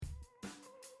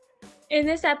In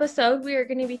this episode, we are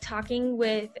going to be talking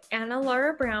with Anna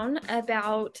Laura Brown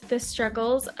about the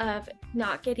struggles of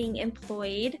not getting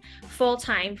employed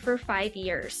full-time for 5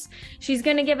 years. She's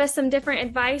going to give us some different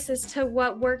advice as to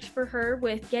what worked for her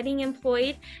with getting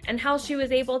employed and how she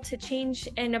was able to change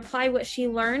and apply what she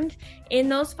learned in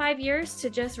those 5 years to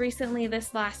just recently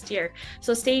this last year.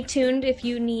 So stay tuned if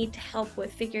you need help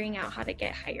with figuring out how to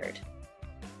get hired.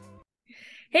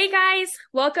 Hey guys,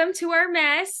 welcome to our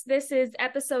mess. This is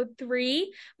episode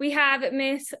 3. We have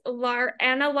Miss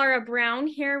Anna Laura Brown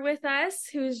here with us,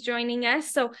 who's joining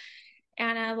us. So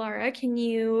Anna Laura, can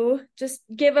you just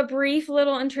give a brief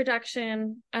little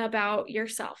introduction about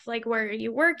yourself? Like, where are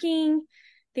you working?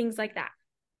 Things like that.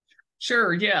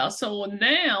 Sure, yeah. So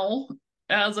now,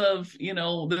 as of,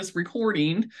 this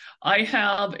recording, I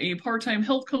have a part-time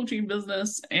health coaching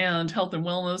business and health and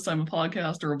wellness. I'm a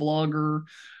podcaster, a blogger,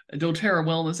 a doTERRA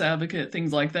wellness advocate,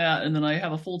 things like that. And then I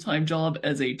have a full-time job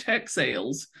as a tech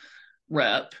sales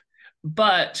rep.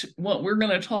 But what we're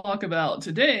going to talk about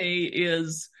today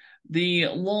is the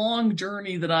long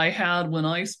journey that I had when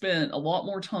I spent a lot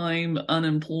more time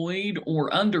unemployed or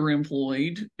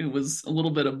underemployed. It was a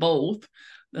little bit of both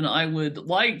than I would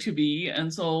like to be.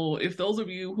 And so if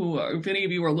any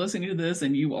of you are listening to this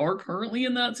and you are currently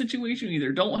in that situation,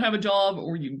 either don't have a job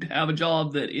or you have a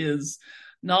job that is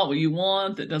not what you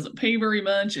want, that doesn't pay very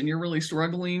much, and you're really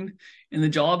struggling in the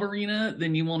job arena,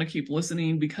 then you want to keep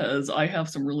listening because I have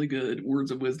some really good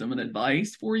words of wisdom and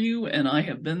advice for you. And I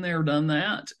have been there, done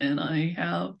that, and I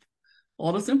have a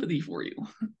lot of sympathy for you.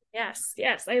 Yes,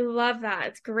 I love that.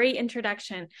 It's a great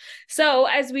introduction. So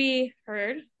as we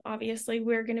heard, obviously,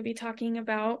 we're going to be talking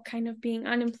about kind of being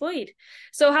unemployed.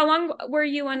 So how long were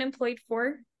you unemployed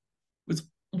for?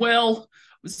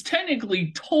 Was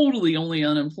technically totally only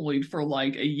unemployed for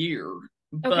like a year,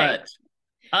 Okay. but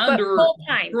under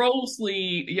full-time.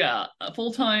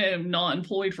 full-time not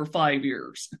employed for 5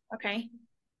 years. Okay.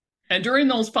 And during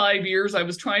those 5 years, I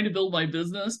was trying to build my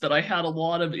business, but I had a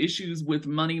lot of issues with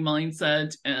money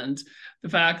mindset and the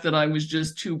fact that I was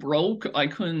just too broke. I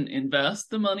couldn't invest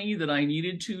the money that I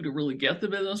needed to really get the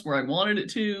business where I wanted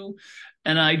it to.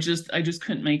 And I just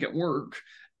couldn't make it work.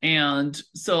 And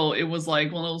so it was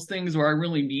like one of those things where I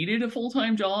really needed a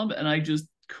full-time job and I just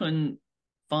couldn't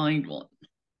find one.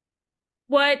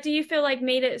 What do you feel like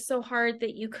made it so hard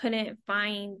that you couldn't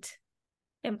find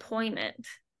employment?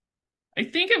 I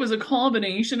think it was a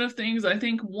combination of things. I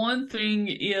think one thing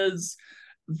is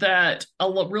that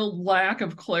real lack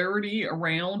of clarity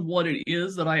around what it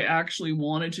is that I actually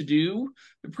wanted to do.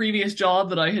 The previous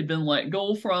job that I had been let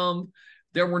go from,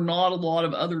 there were not a lot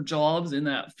of other jobs in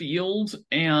that field.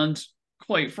 And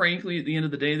quite frankly, at the end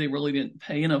of the day, they really didn't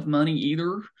pay enough money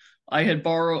either. I had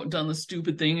done the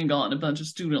stupid thing and gotten a bunch of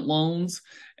student loans.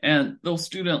 And those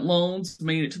student loans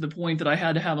made it to the point that I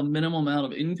had to have a minimum amount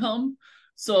of income.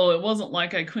 So it wasn't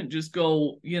like I couldn't just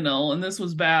go, and this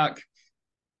was back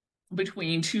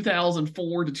between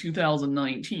 2004 to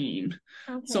 2019.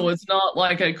 Okay. So it's not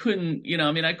like I couldn't,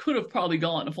 I could have probably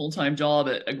gotten a full-time job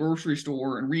at a grocery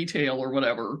store and retail or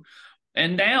whatever.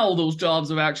 And now those jobs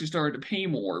have actually started to pay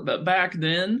more. But back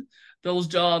then, those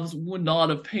jobs would not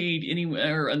have paid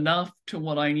anywhere enough to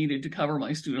what I needed to cover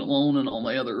my student loan and all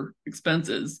my other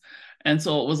expenses. And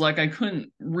so it was like I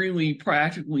couldn't really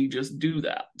practically just do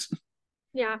that.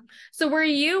 Yeah. So were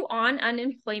you on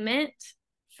unemployment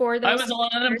for those? I was on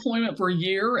unemployment for a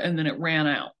year and then it ran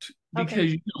out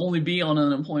because you can only be on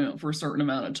unemployment for a certain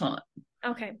amount of time.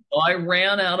 Okay. So I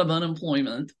ran out of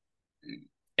unemployment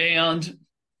and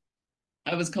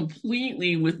I was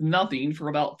completely with nothing for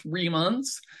about 3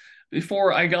 months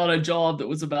before I got a job that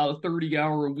was about a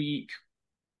 30-hour-a-week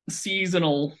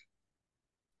seasonal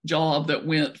job that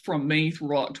went from May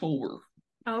through October.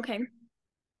 Okay.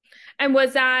 And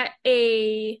was that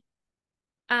a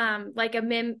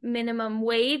minimum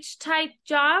wage type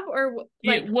job or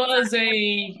like, it was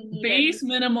a base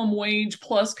minimum wage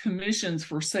plus commissions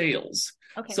for sales.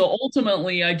 Okay. So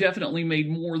ultimately I definitely made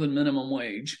more than minimum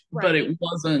wage, right. But it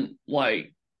wasn't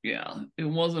it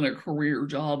wasn't a career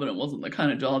job and it wasn't the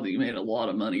kind of job that you made a lot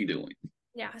of money doing.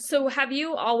 Yeah. So have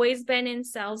you always been in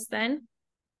sales then?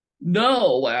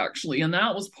 No, actually. And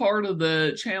that was part of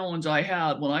the challenge I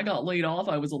had. When I got laid off,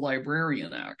 I was a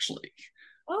librarian, actually.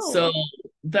 Oh. So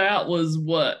that was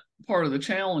what part of the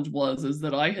challenge was, is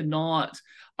that I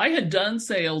had done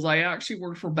sales. I actually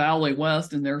worked for Ballet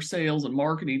West in their sales and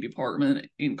marketing department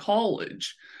in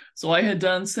college. So I had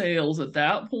done sales at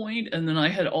that point, and then I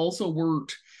had also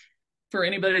worked for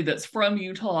anybody that's from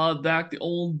Utah, back the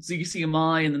old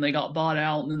ZCMI, and then they got bought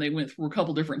out, and then they went through a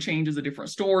couple different changes at different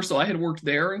stores. So I had worked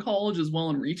there in college as well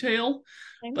in retail,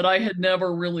 but I had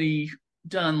never really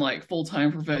done like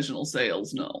full-time professional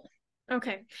sales, no.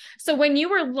 Okay. So when you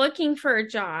were looking for a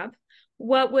job,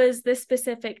 what was the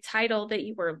specific title that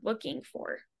you were looking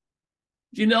for?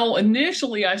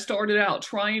 Initially I started out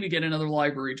trying to get another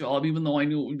library job, even though I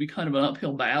knew it would be kind of an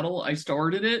uphill battle. I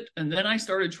started it, and then I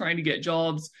started trying to get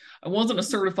jobs. I wasn't a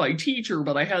certified teacher,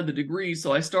 but I had the degree,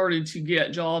 so I started to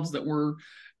get jobs that were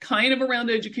kind of around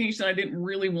education. I didn't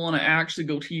really want to actually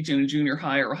go teach in a junior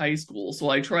high or high school, so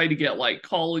I tried to get like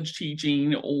college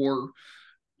teaching or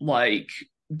like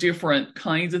different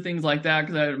kinds of things like that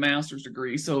because I had a master's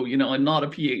degree. So, and not a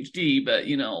PhD, but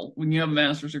when you have a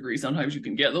master's degree, sometimes you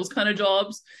can get those kind of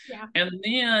jobs. Yeah. And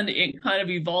then it kind of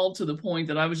evolved to the point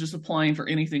that I was just applying for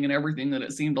anything and everything that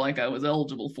it seemed like I was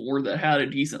eligible for that had a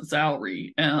decent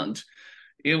salary. And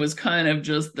it was kind of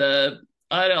just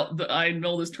I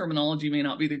know this terminology may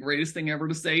not be the greatest thing ever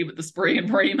to say, but the spray and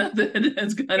pray method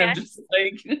is kind of Yeah. just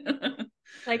like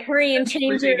Like hurry and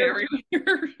change everything your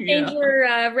everywhere. change Yeah.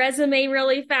 your resume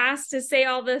really fast to say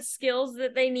all the skills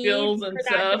that they need Skills and for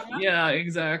that stuff. job. Yeah,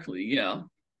 exactly. Yeah.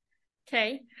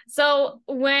 Okay. So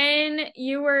when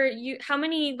you how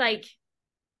many like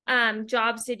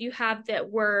jobs did you have that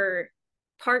were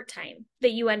part-time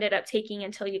that you ended up taking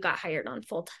until you got hired on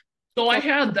full time? So I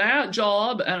Full had that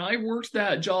job and I worked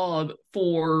that job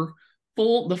for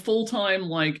full time,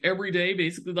 like every day,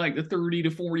 basically like the 30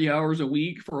 to 40 hours a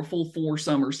week for a full 4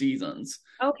 summer seasons.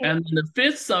 Okay. And then the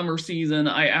fifth summer season,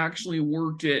 I actually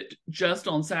worked it just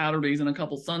on Saturdays and a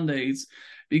couple Sundays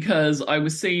because I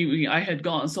was saving, I had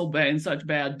gotten so bad in such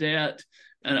bad debt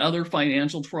and other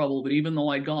financial trouble that even though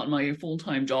I'd gotten my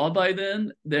full-time job by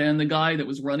then the guy that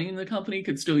was running the company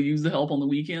could still use the help on the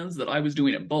weekends that I was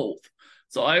doing it both.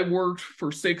 So I worked for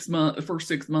 6 months, the first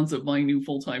 6 months of my new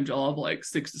full-time job, like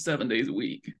 6 to 7 days a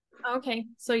week. Okay.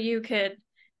 So you could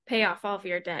pay off all of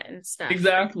your debt and stuff.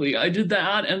 Exactly. I did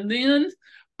that. And then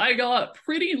I got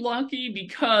pretty lucky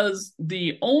because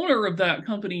the owner of that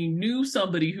company knew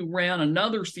somebody who ran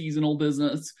another seasonal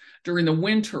business during the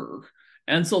winter.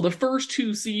 And so the first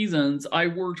 2 seasons, I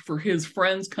worked for his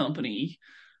friend's company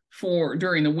for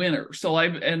during the winter.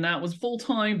 And that was full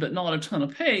time, but not a ton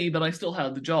of pay, but I still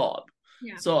had the job.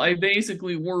 Yeah. So I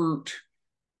basically worked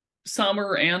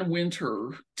summer and winter,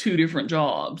 2 different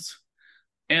jobs.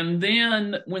 And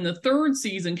then when the third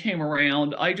season came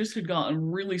around, I just had gotten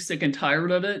really sick and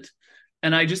tired of it.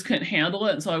 And I just couldn't handle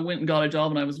it. And so I went and got a job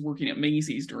and I was working at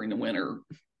Macy's during the winter.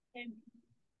 Okay.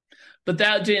 But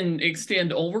that didn't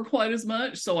extend over quite as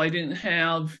much. So I didn't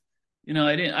have,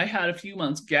 I had a few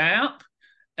months gap.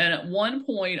 And at one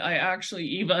point, I actually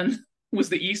even was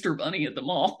the Easter Bunny at the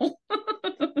mall.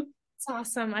 It's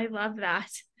awesome. I love that.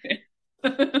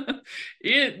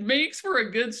 It makes for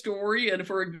a good story and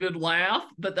for a good laugh,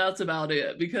 but that's about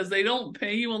it because they don't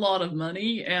pay you a lot of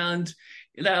money. And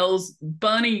those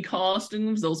bunny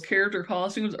costumes, those character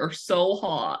costumes are so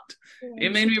hot.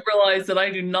 It made me realize that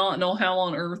I do not know how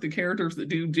on earth the characters that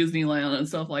do Disneyland and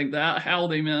stuff like that, how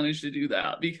they managed to do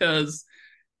that because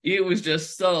it was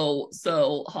just so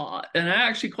hot. And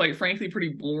actually, quite frankly, pretty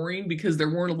boring because there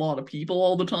weren't a lot of people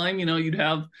all the time. You'd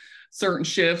have certain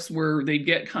shifts where they'd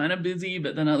get kind of busy,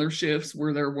 but then other shifts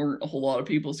where there weren't a whole lot of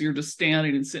people. So you're just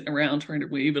standing and sitting around trying to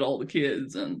wave at all the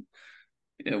kids. And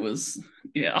it was,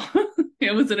 yeah,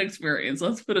 it was an experience.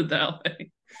 Let's put it that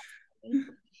way.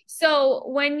 So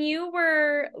when you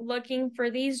were looking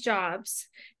for these jobs,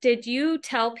 did you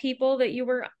tell people that you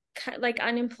were like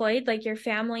unemployed, like your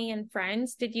family and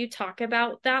friends? Did you talk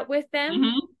about that with them?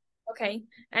 Mm-hmm. Okay.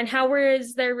 And how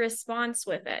was their response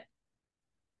with it?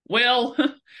 Well,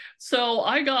 so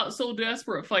I got so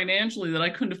desperate financially that I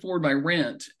couldn't afford my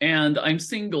rent, and I'm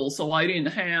single, so I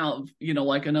didn't have,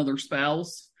 like another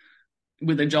spouse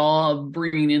with a job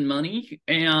bringing in money.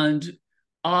 And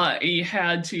I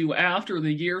had to, after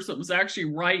the year, so it was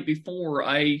actually right before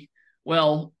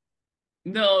well,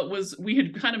 no, we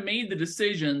had kind of made the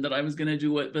decision that I was going to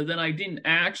do it, but then I didn't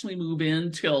actually move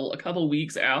in till a couple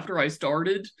weeks after I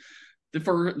started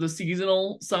for the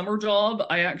seasonal summer job.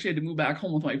 I actually had to move back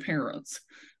home with my parents,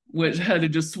 which had to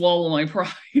just swallow my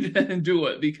pride and do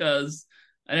it because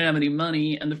I didn't have any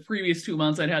money. And the previous 2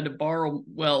 months I'd had to borrow,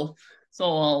 so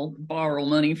I'll borrow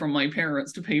money from my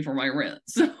parents to pay for my rent.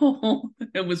 So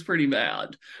it was pretty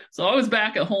bad. So I was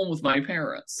back at home with my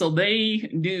parents. So they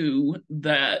knew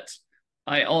that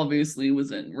I obviously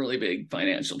was in really big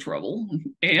financial trouble.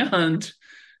 And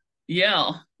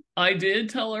yeah, I did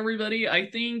tell everybody.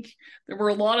 I think there were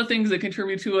a lot of things that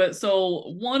contributed to it.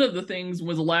 So one of the things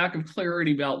was a lack of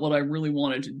clarity about what I really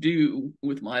wanted to do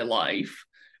with my life,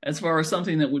 as far as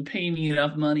something that would pay me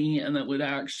enough money and that would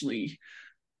actually,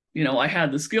 I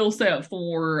had the skill set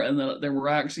for, and that there were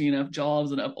actually enough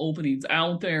jobs, enough openings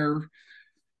out there.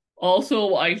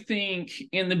 Also, I think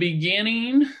in the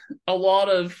beginning, a lot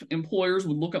of employers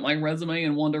would look at my resume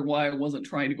and wonder why I wasn't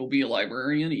trying to go be a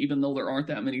librarian, even though there aren't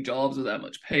that many jobs or that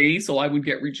much pay. So I would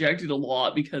get rejected a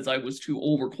lot because I was too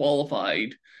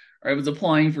overqualified. Or I was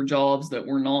applying for jobs that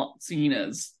were not seen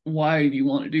as, why do you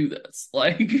want to do this?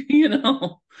 Like,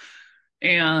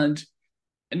 and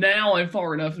now I'm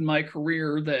far enough in my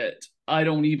career that I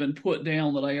don't even put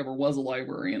down that I ever was a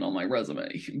librarian on my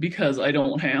resume because I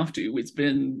don't have to. It's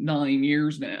been 9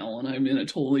 years now and I'm in a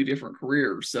totally different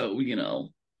career. So.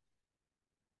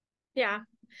 Yeah.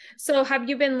 So have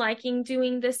you been liking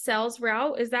doing the sales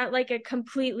route? Is that like a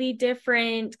completely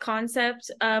different concept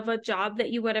of a job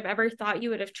that you would have ever thought you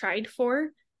would have tried for?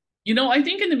 I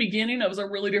think in the beginning it was a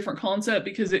really different concept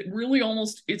because it really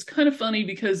it's kind of funny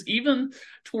because even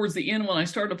towards the end when I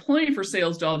started applying for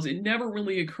sales jobs, it never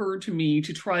really occurred to me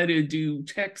to try to do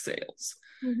tech sales.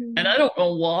 And Mm-hmm. I don't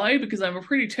know why, because I'm a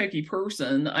pretty techie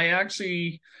person. I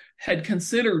actually had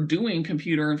considered doing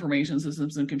computer information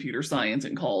systems and computer science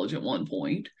in college at one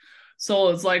point. So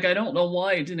it's like, I don't know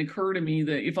why it didn't occur to me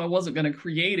that if I wasn't going to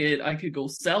create it, I could go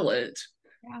sell it,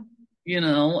 Yeah.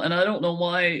 and I don't know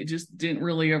why it just didn't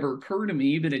really ever occur to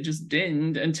me, but it just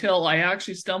didn't until I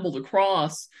actually stumbled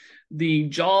across the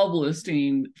job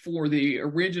listing for the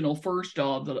original first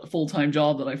job, that full-time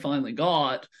job that I finally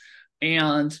got.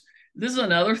 And this is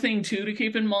another thing too to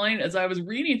keep in mind. As I was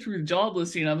reading through the job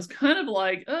listing, I was kind of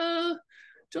like,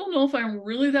 don't know if I'm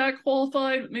really that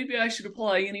qualified, but maybe I should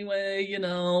apply anyway.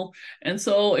 And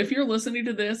so if you're listening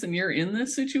to this and you're in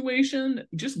this situation,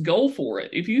 just go for it.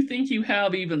 If you think you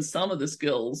have even some of the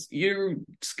skills, your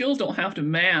skills don't have to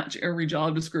match every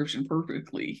job description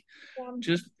perfectly. Yeah.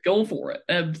 Just go for it.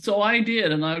 And so I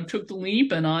did, and I took the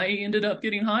leap and I ended up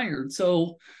getting hired.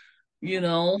 So, you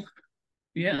know,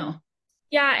 yeah.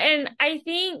 Yeah, and I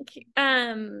think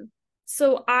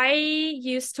so I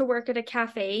used to work at a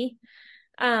cafe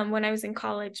when I was in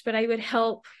college, but I would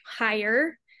help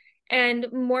hire. And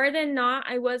more than not,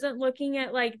 I wasn't looking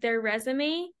at like their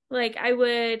resume. Like I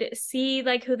would see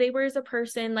like who they were as a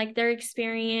person, like their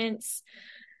experience.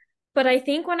 But I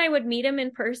think when I would meet them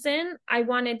in person, I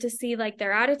wanted to see like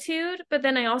their attitude, but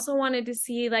then I also wanted to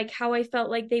see like how I felt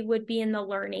like they would be in the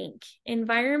learning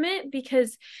environment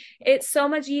because it's so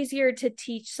much easier to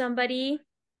teach somebody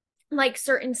like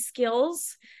certain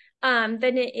skills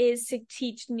than it is to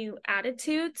teach new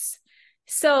attitudes.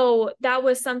 So that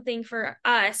was something for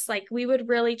us. Like we would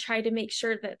really try to make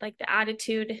sure that like the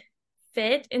attitude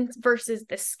fit and versus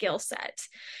the skill set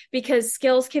because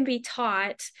skills can be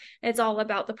taught. It's all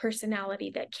about the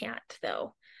personality that can't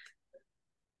though.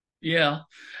 Yeah,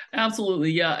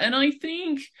 absolutely. Yeah. And I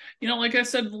think, like I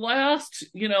said, last,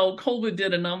 COVID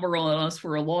did a number on us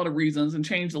for a lot of reasons and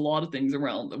changed a lot of things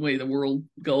around the way the world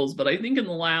goes. But I think in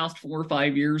the last 4 or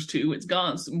 5 years, too, it's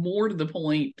gotten more to the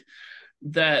point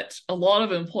that a lot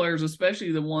of employers,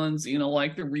 especially the ones,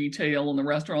 like the retail and the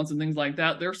restaurants and things like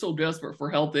that, they're so desperate for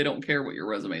help, they don't care what your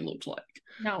resume looks like.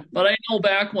 No. But I know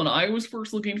back when I was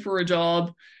first looking for a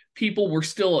job, people were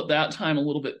still at that time a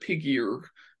little bit pickier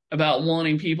about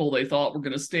wanting people they thought were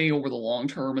going to stay over the long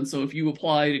term. And so if you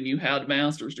applied and you had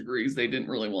master's degrees, they didn't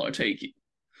really want to take you.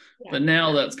 Yeah. But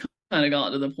now that's kind of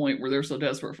gotten to the point where they're so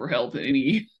desperate for help that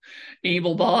any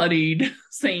able-bodied,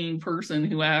 sane person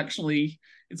who actually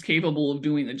is capable of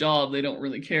doing the job, they don't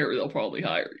really care. They'll probably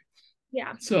hire you.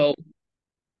 Yeah. So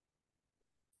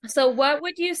So what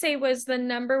would you say was the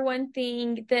number one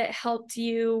thing that helped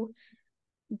you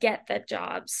get the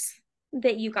jobs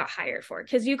that you got hired for?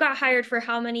 Because you got hired for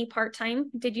how many part-time?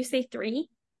 Did you say three?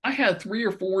 I had 3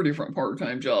 or 4 different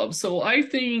part-time jobs. So I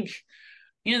think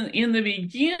in the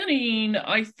beginning,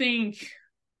 I think,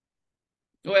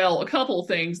 well, a couple of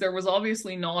things. There was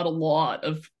obviously not a lot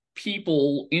of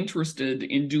people interested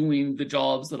in doing the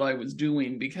jobs that I was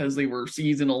doing because they were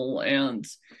seasonal and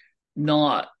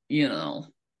not,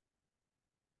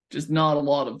 just not a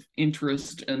lot of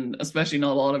interest, and especially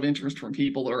not a lot of interest from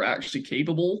people that are actually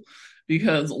capable.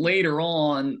 Because later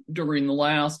on, during the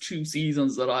last 2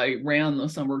 seasons that I ran the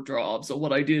summer job, so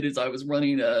what I did is I was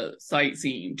running a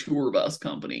sightseeing tour bus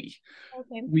company.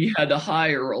 Okay. We had to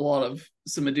hire a lot of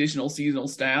some additional seasonal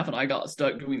staff, and I got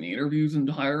stuck doing the interviews and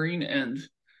hiring. And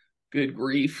good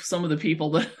grief, some of the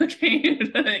people that came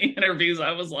to the interviews,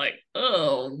 I was like,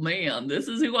 oh man, this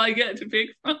is who I get to pick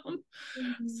from.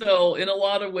 Mhm. So in a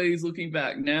lot of ways, looking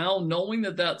back now, knowing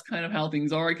that that's kind of how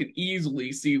things are, I can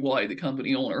easily see why the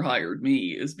company owner hired me,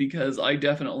 is because I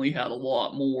definitely had a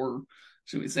lot more,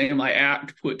 should we say, my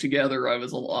act put together. I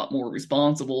was a lot more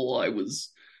responsible.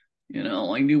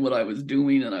 I knew what I was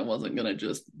doing and I wasn't going to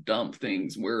just dump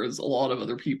things. Whereas a lot of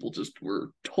other people just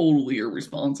were totally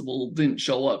irresponsible, didn't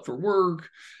show up for work,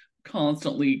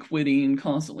 constantly quitting,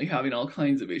 constantly having all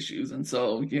kinds of issues. And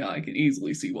so, yeah, I can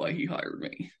easily see why he hired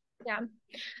me. Yeah.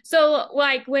 So,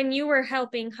 like when you were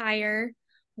helping hire,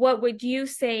 what would you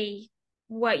say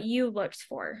what you looked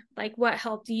for? Like, what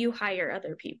helped you hire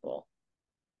other people?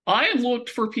 I looked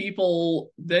for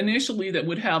people initially that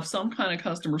would have some kind of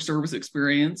customer service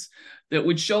experience, that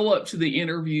would show up to the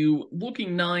interview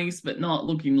looking nice, but not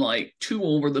looking like too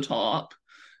over the top,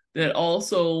 that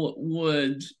also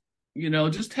would,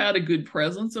 just had a good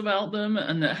presence about them,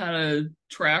 and that had a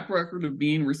track record of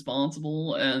being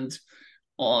responsible and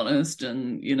honest,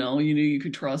 and you knew you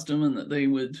could trust them and that they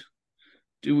would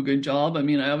do a good job. I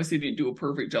mean, I obviously didn't do a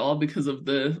perfect job because of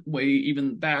the way,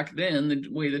 even back then, the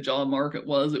way the job market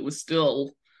was, it was still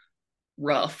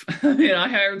rough. I mean, I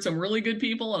hired some really good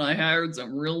people and I hired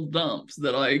some real dumps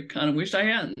that I kind of wished I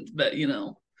hadn't, but.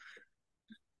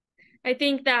 I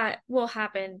think that will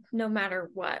happen no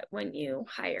matter what when you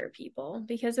hire people,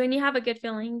 because when you have a good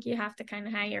feeling, you have to kind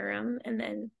of hire them. And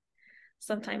then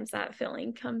sometimes that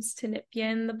feeling comes to nip you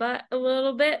in the butt a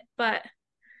little bit. But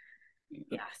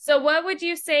yeah. So what would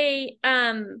you say,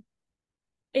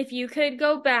 if you could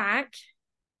go back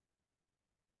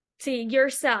to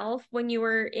yourself when you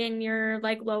were in your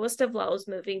like lowest of lows,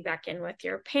 moving back in with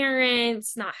your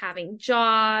parents, not having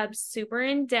jobs, super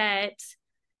in debt,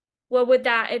 what would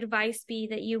that advice be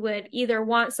that you would either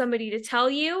want somebody to tell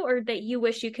you or that you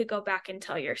wish you could go back and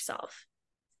tell yourself?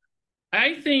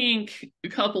 I think a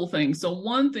couple things. So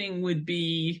one thing would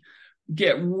be,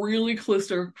 get really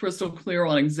crystal clear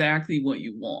on exactly what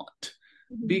you want.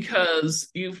 Mm-hmm. Because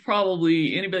you've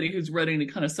probably, anybody who's read any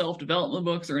kind of self-development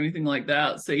books or anything like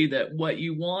that, say that what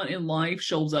you want in life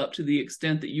shows up to the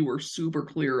extent that you are super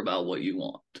clear about what you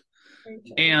want.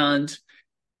 And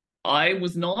I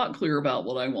was not clear about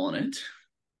what I wanted.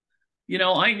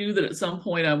 I knew that at some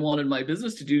point I wanted my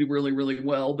business to do really, really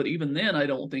well, but even then, I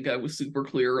don't think I was super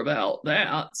clear about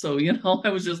that. So, I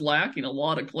was just lacking a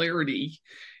lot of clarity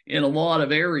in a lot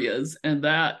of areas, and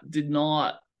that did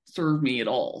not serve me at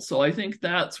all. So, I think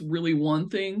that's really one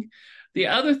thing. The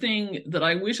other thing that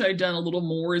I wish I'd done a little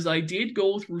more is I did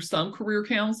go through some career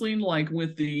counseling, like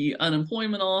with the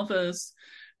unemployment office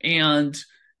and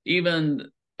even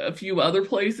a few other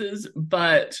places,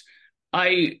 but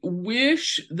I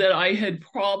wish that I had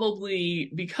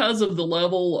probably, because of the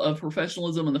level of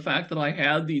professionalism and the fact that I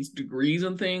had these degrees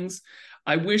and things,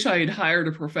 I wish I had hired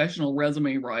a professional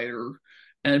resume writer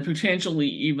and potentially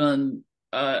even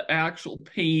actual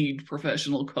paid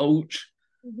professional coach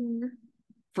Mm-hmm.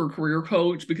 for career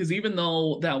coach, because even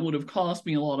though that would have cost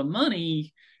me a lot of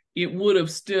money, it would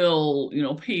have still,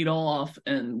 paid off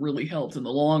and really helped in the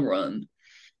long run.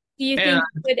 Do you And think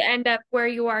you would end up where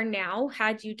you are now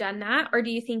had you done that, or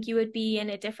do you think you would be in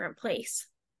a different place?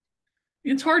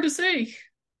 it's hard to say.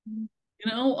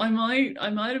 I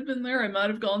might have been there. I might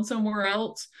have gone somewhere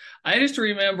else. I just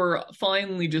remember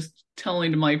finally just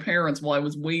telling to my parents while I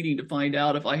was waiting to find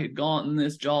out if I had gotten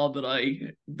this job that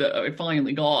I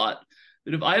finally got,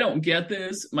 that if I don't get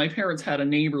this, my parents had a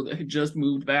neighbor that had just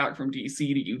moved back from DC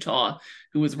to Utah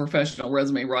who was a professional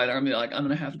resume writer. I'm going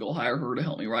to have to go hire her to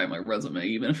help me write my resume,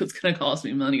 even if it's going to cost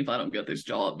me money if I don't get this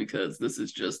job, because this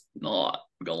is just not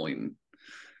going.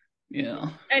 Yeah.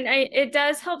 And it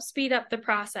does help speed up the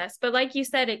process. But like you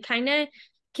said, it kind of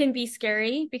can be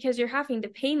scary because you're having to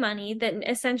pay money that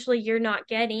essentially you're not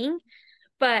getting.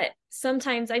 But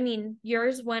sometimes, I mean,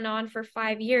 yours went on for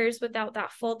 5 years without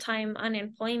that full-time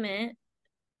unemployment.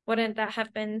 Wouldn't that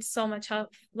have been so much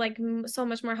help, like so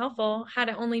much more helpful had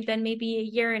it only been maybe a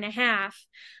year and a half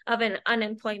of an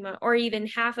unemployment, or even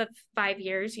half of 5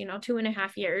 years,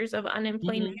 2.5 years of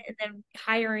unemployment, Mm-hmm. and then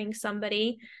hiring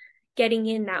somebody, getting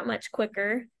in that much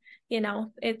quicker.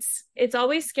 It's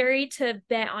always scary to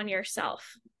bet on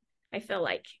yourself. I feel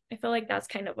like that's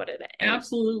kind of what it is.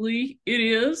 Absolutely, it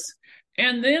is.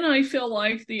 And then I feel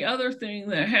like the other thing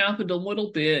that happened a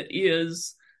little bit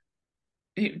is,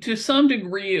 to some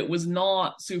degree, it was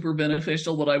not super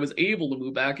beneficial that I was able to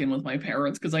move back in with my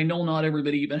parents, because I know not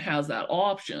everybody even has that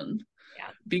option. Yeah.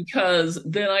 Because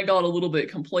then I got a little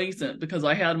bit complacent because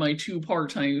I had my two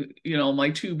part-time, my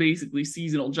two basically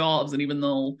seasonal jobs. And even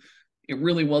though it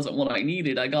really wasn't what I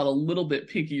needed, I got a little bit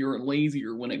pickier and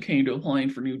lazier when it came to applying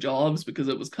for new jobs, because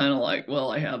it was kind of like,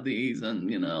 well, I have these, and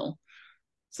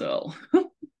so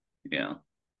yeah.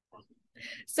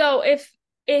 So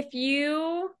if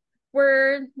you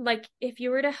were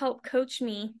to help coach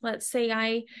me, let's say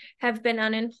I have been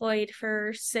unemployed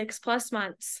for 6+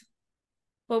 months,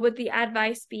 what would the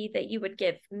advice be that you would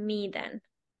give me then?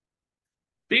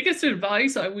 Biggest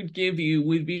advice I would give you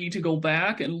would be to go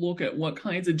back and look at what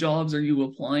kinds of jobs are you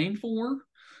applying for,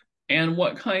 and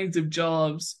what kinds of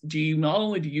jobs do you not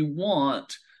only do you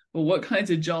want, but what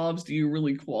kinds of jobs do you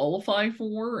really qualify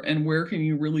for, and where can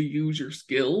you really use your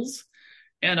skills.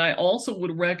 And I also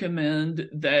would recommend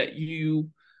that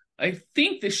I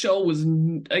think the show was,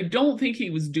 I don't think he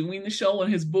was doing the show,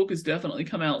 and his book has definitely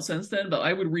come out since then, but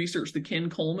I would research the Ken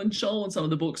Coleman show and some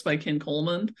of the books by Ken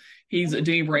Coleman. He's a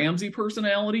Dave Ramsey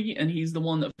personality, and he's the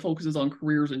one that focuses on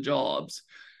careers and jobs,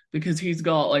 because he's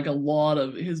got like a lot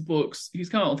of his books. He's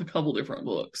come out with a couple different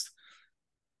books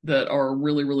that are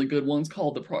really, really good ones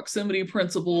called The Proximity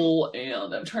Principle,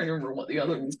 and I'm trying to remember what the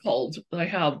other one's called. I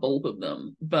have both of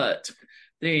them, but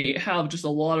they have just a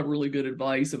lot of really good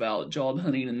advice about job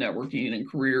hunting and networking and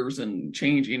careers and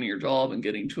changing your job and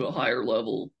getting to a higher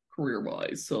level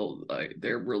career-wise. So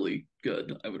they're really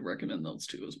good. I would recommend those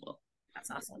two as well.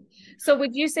 That's awesome. So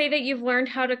would you say that you've learned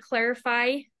how to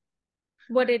clarify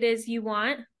what it is you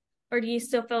want? Or do you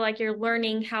still feel like you're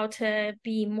learning how to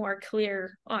be more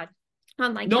clear on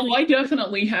like? No, I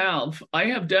definitely have. I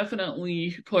have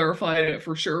definitely clarified it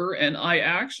for sure. And I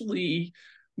actually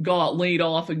got laid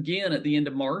off again at the end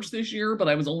of March this year, but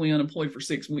I was only unemployed for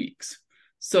 6 weeks.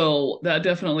 So that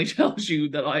definitely tells you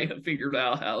that I have figured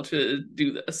out how to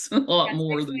do this a lot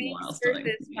more than the last time.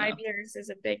 5 years is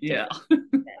a big difference.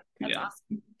 That's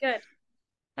awesome. Good.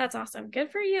 That's awesome. Good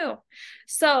for you.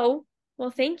 So, well,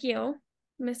 thank you,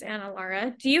 Miss Anna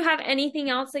Lara. Do you have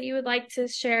anything else that you would like to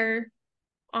share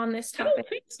on this topic? I don't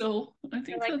think so. I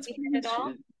think that's pretty much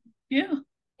it. Yeah.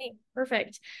 Okay,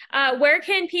 perfect. Where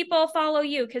can people follow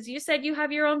you? Because you said you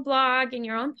have your own blog and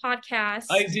your own podcast.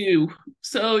 I do.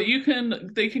 So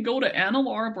they can go to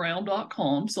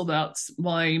annalaurabrown.com. So that's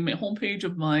my homepage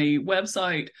of my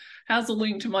website, has a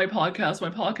link to my podcast.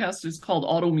 My podcast is called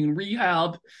Autoimmune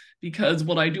Rehab, because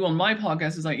what I do on my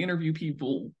podcast is I interview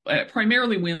people,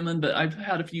 primarily women, but I've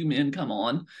had a few men come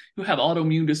on who have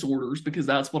autoimmune disorders, because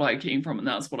that's what I came from and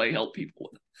that's what I help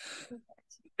people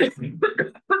with.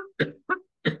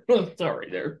 Sorry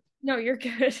there. No, you're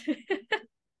good.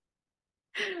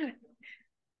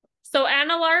 So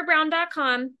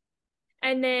annalaurabrown.com.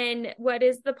 And then what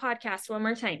is the podcast one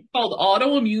more time? Called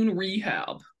Autoimmune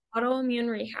Rehab. Autoimmune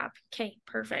Rehab. Okay,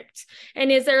 perfect.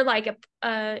 And is there like a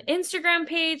Instagram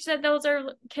page that those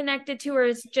are connected to, or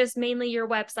is just mainly your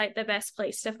website the best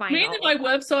place to find? Mainly my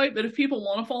website, but if people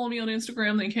want to follow me on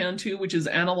Instagram, they can too, which is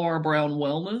Anna Laura Brown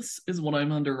Wellness is what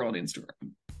I'm under on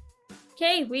Instagram.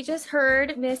 Okay, we just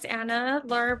heard Miss Anna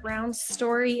Lara Brown's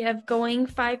story of going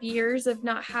 5 years of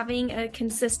not having a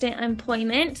consistent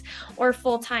employment or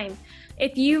full-time.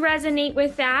 If you resonate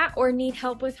with that or need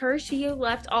help with her, she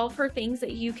left all of her things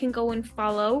that you can go and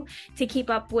follow to keep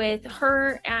up with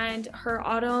her and her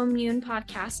autoimmune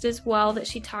podcast as well that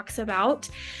she talks about.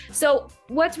 So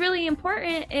what's really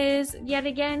important is, yet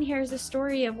again, here's a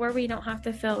story of where we don't have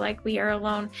to feel like we are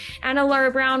alone. Anna Lara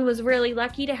Brown was really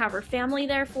lucky to have her family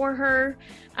there for her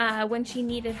when she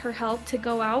needed her help to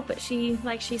go out, but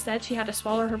like she said, she had to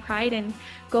swallow her pride and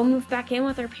go move back in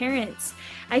with her parents.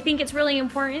 I think it's really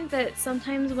important that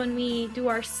sometimes when we do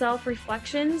our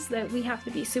self-reflections that we have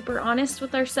to be super honest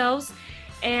with ourselves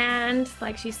and,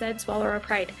 like she said, swallow our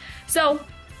pride. So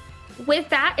with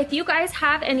that, if you guys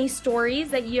have any stories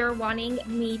that you're wanting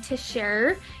me to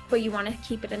share, but you want to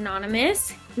keep it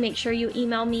anonymous, make sure you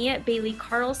email me at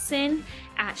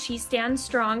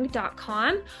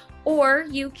baileycarlson@shestandstrong.com, or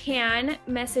you can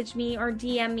message me or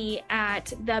DM me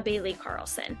at the Bailey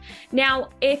Carlson. Now,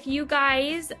 if you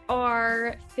guys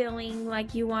are feeling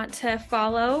like you want to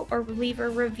follow or leave a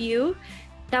review,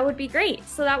 that would be great.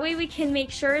 So that way we can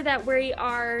make sure that we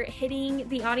are hitting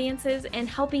the audiences and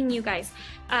helping you guys.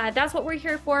 That's what we're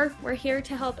here for. We're here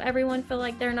to help everyone feel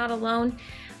like they're not alone.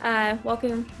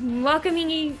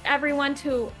 Welcoming everyone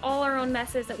to all our own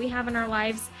messes that we have in our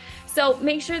lives. So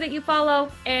make sure that you follow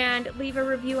and leave a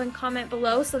review and comment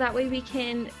below, so that way we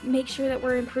can make sure that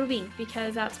we're improving,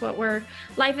 because that's what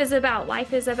life is about.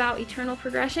 Life is about eternal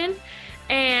progression.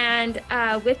 And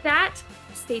with that,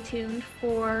 stay tuned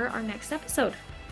for our next episode.